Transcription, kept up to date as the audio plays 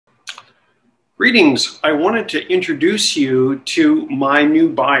Greetings. I wanted to introduce you to my new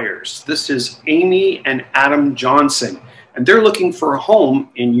buyers. This is Amy and Adam Johnson, and they're looking for a home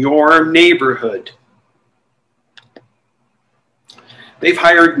in your neighborhood. They've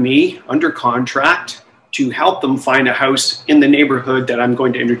hired me under contract to help them find a house in the neighborhood that I'm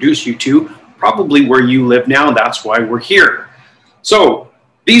going to introduce you to, probably where you live now. That's why we're here. So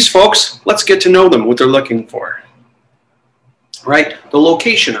these folks, let's get to know them, what they're looking for. Right, the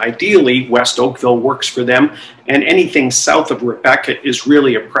location, ideally West Oakville works for them, and anything south of Rebecca is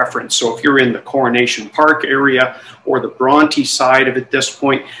really a preference. So if you're in the Coronation Park area or the Bronte side of it at this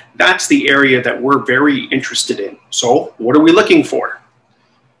point, that's the area that we're very interested in. So what are we looking for?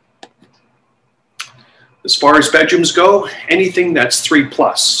 As far as bedrooms go, anything that's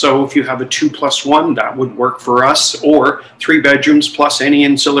 3+. So if you have a 2+1, that would work for us, or 3 bedrooms plus any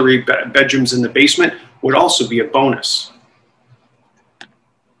ancillary bedrooms in the basement would also be a bonus.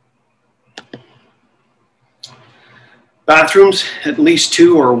 Bathrooms, at least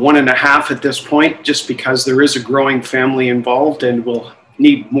 2 or 1.5 at this point, just because there is a growing family involved and we'll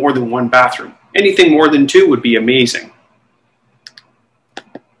need more than 1 bathroom. Anything more than 2 would be amazing.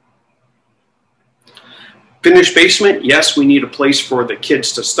 Finished basement, yes, we need a place for the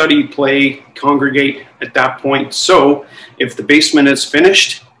kids to study, play, congregate at that point. So if the basement is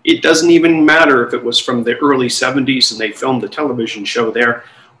finished, it doesn't even matter if it was from the early 70s and they filmed a television show there,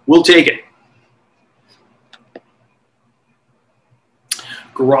 we'll take it.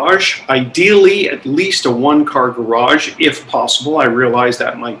 Garage, ideally at least a 1-car garage if possible. I realize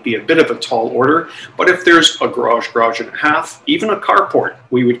that might be a bit of a tall order, but if there's a garage and a half, even a carport,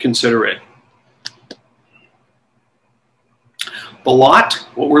 we would consider it. The lot,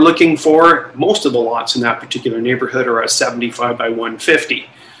 what we're looking for, most of the lots in that particular neighborhood are a 75 by 150.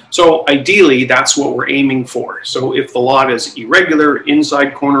 So ideally that's what we're aiming for. So if the lot is irregular,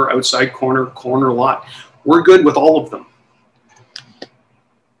 inside corner, outside corner, corner lot, we're good with all of them.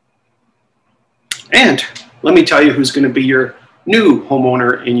 And let me tell you who's going to be your new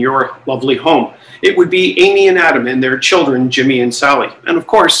homeowner in your lovely home. It would be Amy and Adam and their children, Jimmy and Sally, and of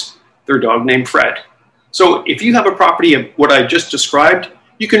course, their dog named Fred. So if you have a property of what I just described,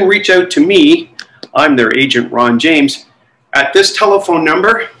 you can reach out to me, I'm their agent, Ron James, at this telephone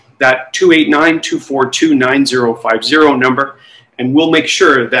number, that 289-242-9050 number, and we'll make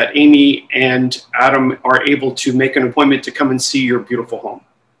sure that Amy and Adam are able to make an appointment to come and see your beautiful home.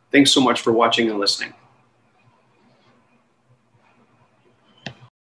 Thanks so much for watching and listening.